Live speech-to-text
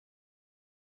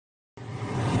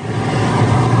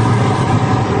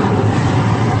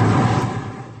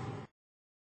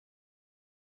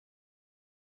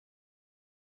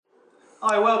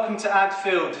Hi, welcome to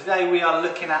Addfield. Today we are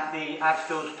looking at the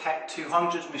Addfield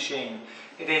Pet200 machine.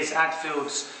 It is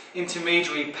Addfield's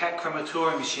intermediary pet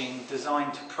crematoria machine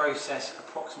designed to process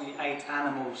approximately 8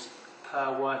 animals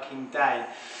per working day.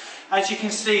 As you can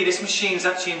see, this machine is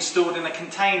actually installed in a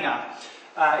container.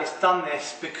 It's done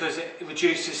this because it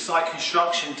reduces site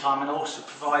construction time and also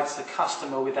provides the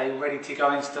customer with a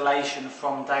ready-to-go installation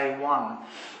from day one.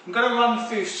 I'm going to run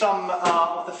through some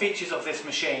of the features of this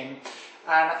machine.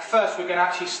 And first we're going to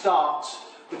actually start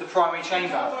with the primary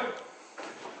chamber.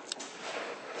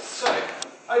 So,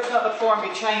 open up the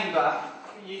primary chamber,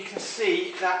 you can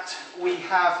see that we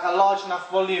have a large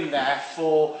enough volume there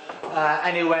for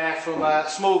anywhere from a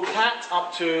small cat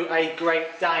up to a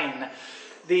Great Dane.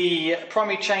 The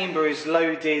primary chamber is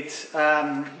loaded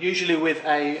usually with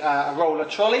a roller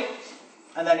trolley,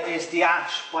 and then it is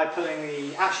de-ashed by pulling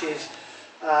the ashes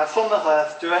from the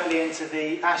hearth directly into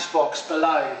the ash box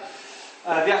below.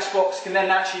 The ash box can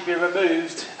then actually be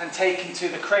removed and taken to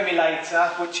the cremulator,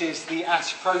 which is the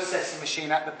ash processing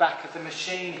machine at the back of the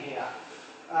machine here.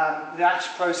 The ash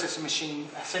processing machine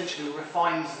essentially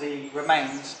refines the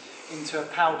remains into a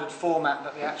powdered format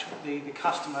that the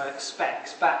customer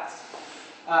expects back.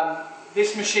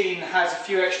 This machine has a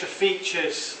few extra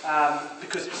features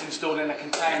because it's installed in a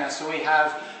container. So we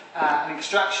have an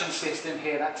extraction system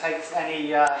here that takes any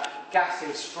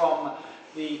gases from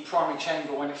the primary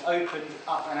chamber when it's opened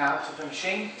up and out of the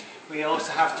machine. We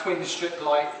also have twin strip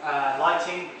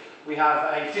lighting. We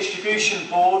have a distribution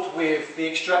board with the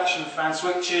extraction fan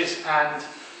switches and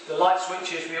the light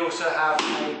switches. We also have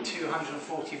a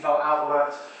 240 volt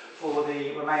outlet for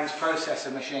the remains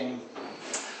processor machine.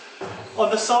 On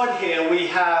the side here we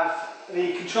have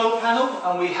the control panel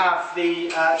and we have the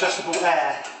adjustable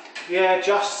air. The air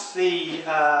adjusts the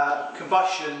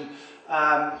combustion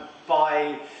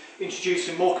by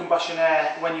introducing more combustion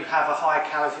air when you have a higher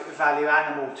calorific value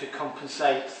animal to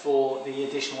compensate for the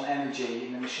additional energy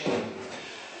in the machine.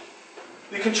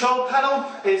 The control panel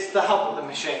is the hub of the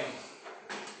machine.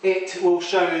 It will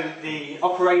show the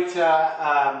operator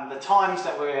the times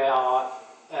that we are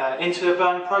into the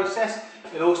burn process.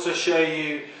 It will also show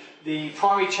you the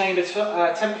primary chamber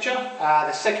temperature,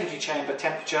 the secondary chamber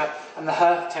temperature and the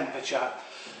hearth temperature.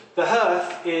 The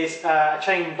hearth is a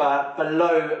chamber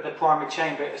below the primary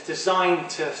chamber. It's designed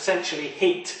to essentially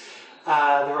heat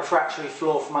the refractory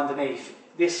floor from underneath.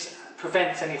 This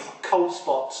prevents any cold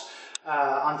spots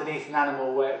underneath an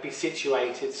animal where it be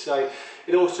situated. So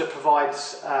it also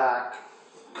provides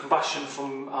combustion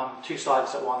from two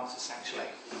sides at once, essentially.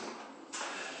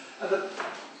 At the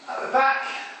back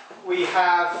we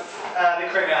have the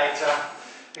cremulator.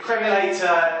 The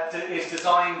cremulator is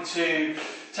designed to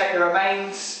take the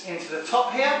remains into the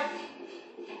top here.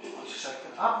 I'll just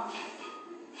open it up.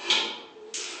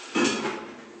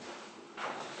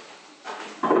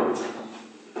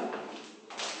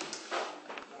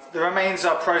 The remains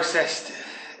are processed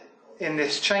in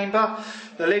this chamber.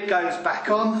 The lid goes back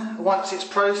on. Once it's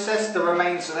processed, the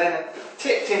remains are then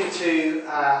tipped into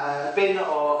a bin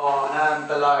or an urn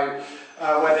below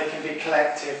where they can be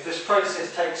collected. This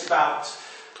process takes about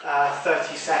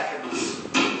 30 seconds.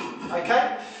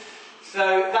 Okay,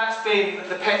 so that's been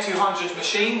the Pet200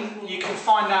 machine. You can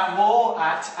find out more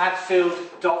at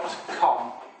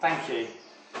addfield.com. Thank you.